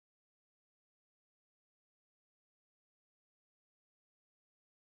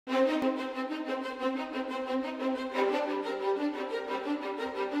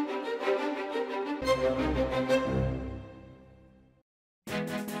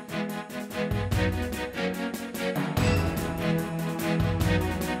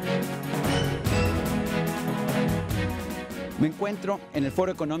Me encuentro en el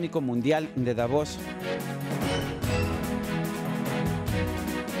Foro Económico Mundial de Davos.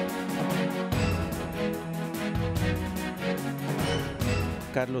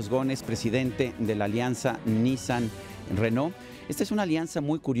 Carlos Ghosn es presidente de la alianza Nissan-Renault. Esta es una alianza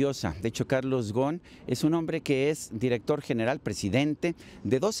muy curiosa. De hecho, Carlos Ghosn es un hombre que es director general, presidente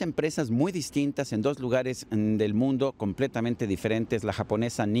de dos empresas muy distintas en dos lugares del mundo completamente diferentes. La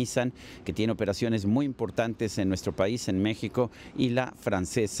japonesa Nissan, que tiene operaciones muy importantes en nuestro país, en México, y la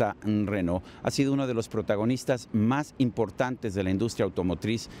francesa Renault. Ha sido uno de los protagonistas más importantes de la industria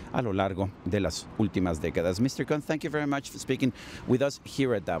automotriz a lo largo de las últimas décadas. Mr. Ghosn, thank you very much for speaking with us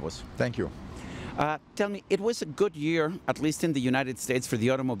here at Davos. Thank you. Tell me, it was a good year, at least in the United States, for the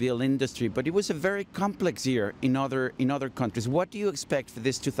automobile industry, but it was a very complex year in other countries. What do you expect for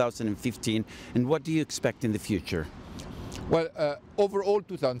this 2015, and what do you expect in the future? Well, overall,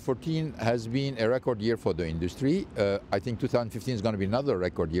 2014 has been a record year for the industry. I think 2015 is going to be another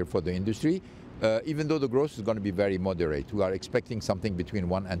record year for the industry, even though the growth is going to be very moderate. We are expecting something between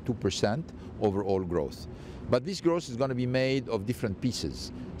 1% and 2% overall growth. But this growth is going to be made of different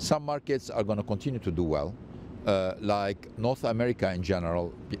pieces. Some markets are going to continue to do well, like North America in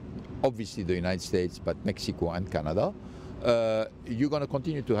general, obviously the United States, but Mexico and Canada. You're going to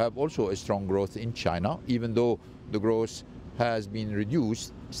continue to have also a strong growth in China, even though the growth has been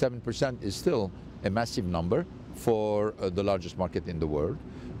reduced. 7% is still a massive number for the largest market in the world.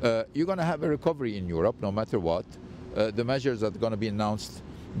 You're going to have a recovery in Europe, no matter what. The measures that are going to be announced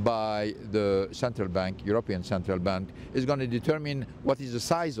by the central bank, European Central Bank, is going to determine what is the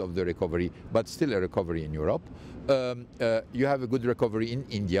size of the recovery, but still a recovery in Europe. You have a good recovery in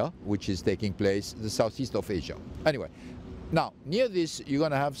India, which is taking place, the southeast of Asia. Anyway, now, near this, you're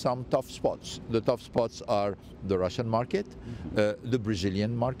going to have some tough spots. The tough spots are the Russian market, the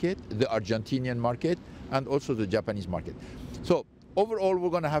Brazilian market, the Argentinian market, and also the Japanese market. So, overall, we're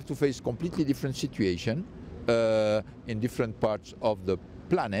going to have to face completely different situation in different parts of the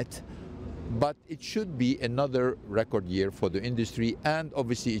planet, but it should be another record year for the industry, and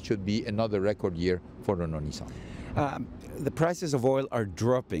obviously it should be another record year for Renault Nissan. The prices of oil are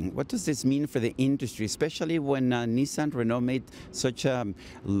dropping. What does this mean for the industry, especially when Nissan Renault made such a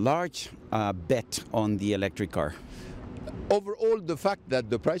large bet on the electric car? Overall, the fact that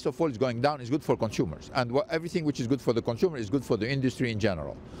the price of oil is going down is good for consumers, and everything which is good for the consumer is good for the industry in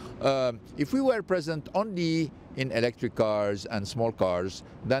general. If we were present only in electric cars and small cars,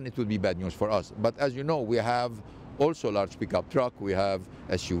 then it would be bad news for us. But as you know, we have also large pickup truck, we have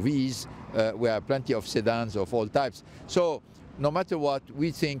SUVs, we have plenty of sedans of all types. So no matter what,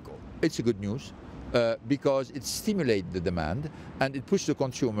 we think it's a good news. Because it stimulates the demand and it pushes the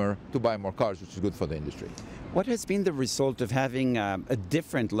consumer to buy more cars, which is good for the industry. What has been the result of having a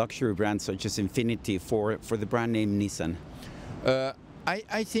different luxury brand such as Infiniti for the brand name Nissan?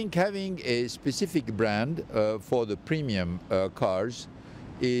 I think having a specific brand for the premium cars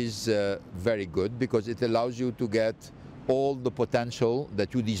is very good, because it allows you to get all the potential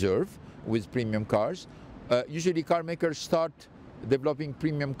that you deserve with premium cars. Usually car makers start developing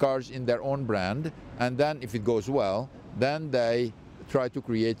premium cars in their own brand, and then if it goes well, then they try to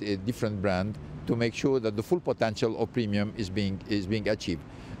create a different brand to make sure that the full potential of premium is being achieved.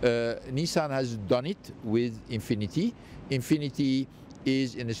 Nissan has done it with Infiniti. Infiniti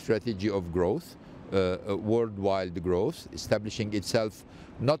is in a strategy of growth, worldwide growth, establishing itself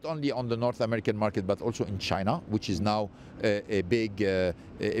not only on the North American market but also in China, which is now a big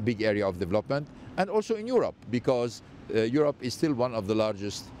area of development, and also in Europe, because Europe is still one of the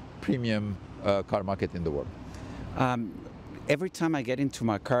largest premium car market in the world. Every time I get into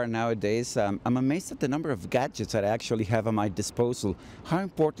my car nowadays, I'm amazed at the number of gadgets that I actually have at my disposal. How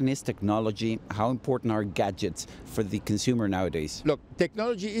important is technology? How important are gadgets for the consumer nowadays? Look,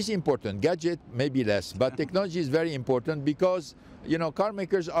 technology is important. Gadget maybe less, but technology is very important, because car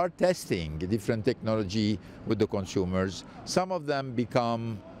makers are testing different technology with the consumers. Some of them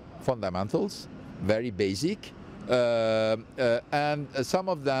become fundamentals, very basic, and some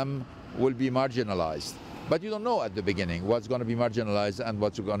of them will be marginalized. But you don't know at the beginning what's going to be marginalized and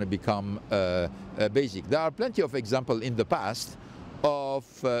what's going to become basic. There are plenty of examples in the past of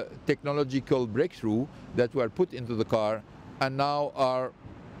technological breakthrough that were put into the car and now are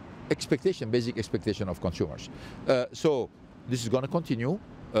basic expectation of consumers. So this is going to continue,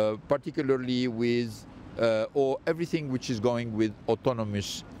 particularly with everything which is going with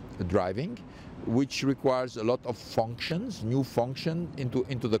autonomous driving, which requires a lot of functions, new function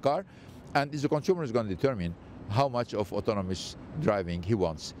into the car, and the consumer is going to determine how much of autonomous driving he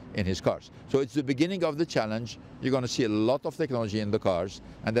wants in his cars. So it's the beginning of the challenge. You're going to see a lot of technology in the cars,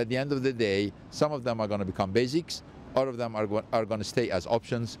 and at the end of the day, some of them are going to become basics, all of them are going to stay as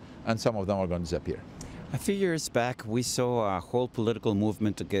options, and some of them are going to disappear. A few years back, we saw a whole political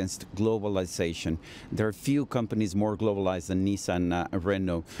movement against globalization. There are few companies more globalized than Nissan,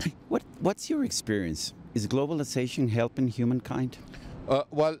 Renault. What's your experience? Is globalization helping humankind?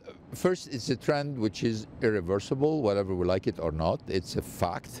 Well, first, it's a trend which is irreversible, whether we like it or not. It's a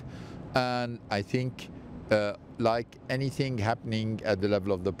fact. And I think, like anything happening at the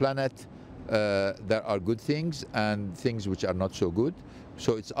level of the planet, there are good things and things which are not so good.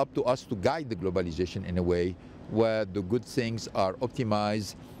 So it's up to us to guide the globalization in a way where the good things are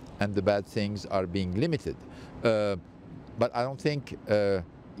optimized and the bad things are being limited. But I don't think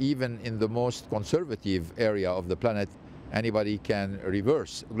even in the most conservative area of the planet, anybody can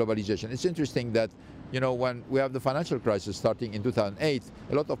reverse globalization. It's interesting that, you know, when we have the financial crisis starting in 2008,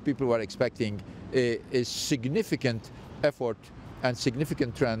 a lot of people were expecting a significant effort and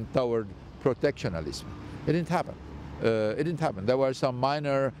significant trend toward protectionism. It didn't happen. It didn't happen. There were some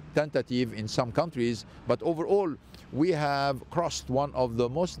minor tentative in some countries, but overall, we have crossed one of the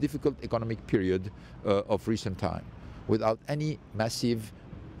most difficult economic period of recent time without any massive,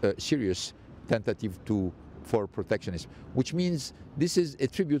 serious tentative for protectionism, which means this is a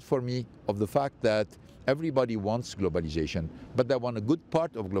tribute for me of the fact that everybody wants globalization, but they want a good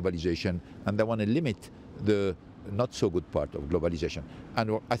part of globalization and they want to limit the not so good part of globalization.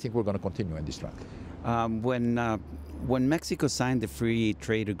 And I think we're going to continue in this track. When Mexico signed the free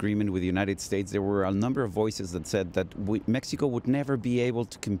trade agreement with the United States, there were a number of voices that said that Mexico would never be able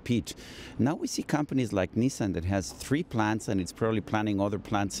to compete. Now we see companies like Nissan that has 3 plants and it's probably planning other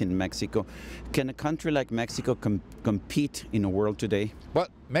plants in Mexico. Can a country like Mexico compete in the world today? Well,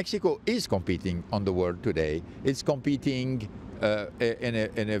 Mexico is competing on the world today. It's competing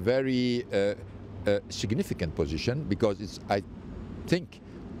in a very significant position because it's, I think,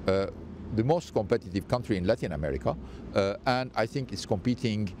 the most competitive country in Latin America, and I think it's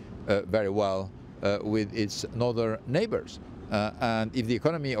competing very well with its northern neighbors. And if the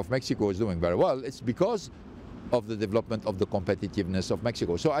economy of Mexico is doing very well, it's because of the development of the competitiveness of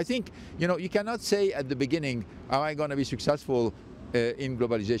Mexico. So I think, you know, you cannot say at the beginning, am I going to be successful in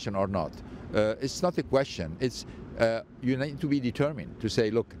globalization or not? It's not a question. It's you need to be determined to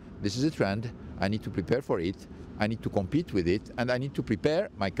say, look, this is a trend, I need to prepare for it, I need to compete with it, and I need to prepare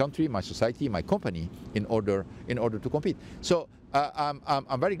my country, my society, my company in order to compete. So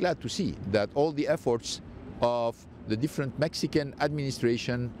I'm very glad to see that all the efforts of the different Mexican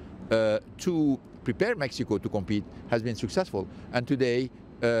administration to prepare Mexico to compete has been successful. And today,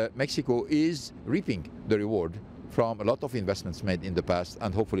 Mexico is reaping the reward from a lot of investments made in the past,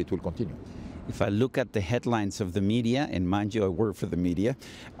 and hopefully it will continue. If I look at the headlines of the media, and mind you, I work for the media,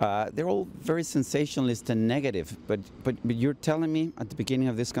 they're all very sensationalist and negative. But you're telling me at the beginning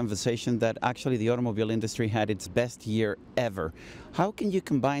of this conversation that actually the automobile industry had its best year ever. How can you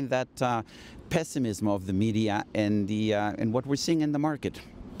combine that pessimism of the media and what we're seeing in the market?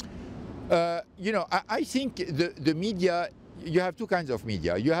 You know, I think the media, you have 2 kinds of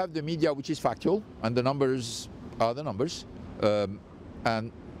media. You have the media which is factual, and the numbers are the numbers.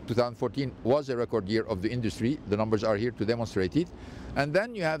 And 2014 was a record year of the industry. The numbers are here to demonstrate it. And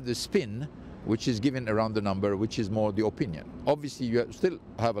then you have the spin, which is given around the number, which is more the opinion. Obviously, you still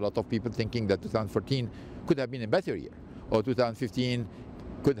have a lot of people thinking that 2014 could have been a better year, or 2015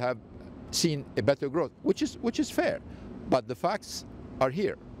 could have seen a better growth, which is fair. But the facts are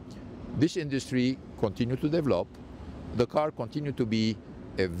here. This industry continued to develop. The car continued to be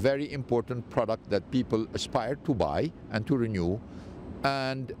a very important product that people aspire to buy and to renew.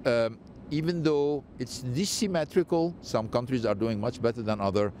 And even though it's dissymmetrical, some countries are doing much better than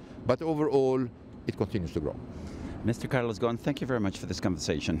others, but overall, it continues to grow. Mr. Carlos Ghosn, thank you very much for this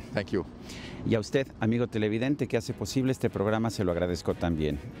conversation. Thank you. Y a usted, amigo televidente, que hace posible este programa, se lo agradezco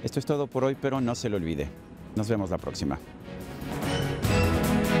también. Esto es todo por hoy, pero no se lo olvide. Nos vemos la próxima.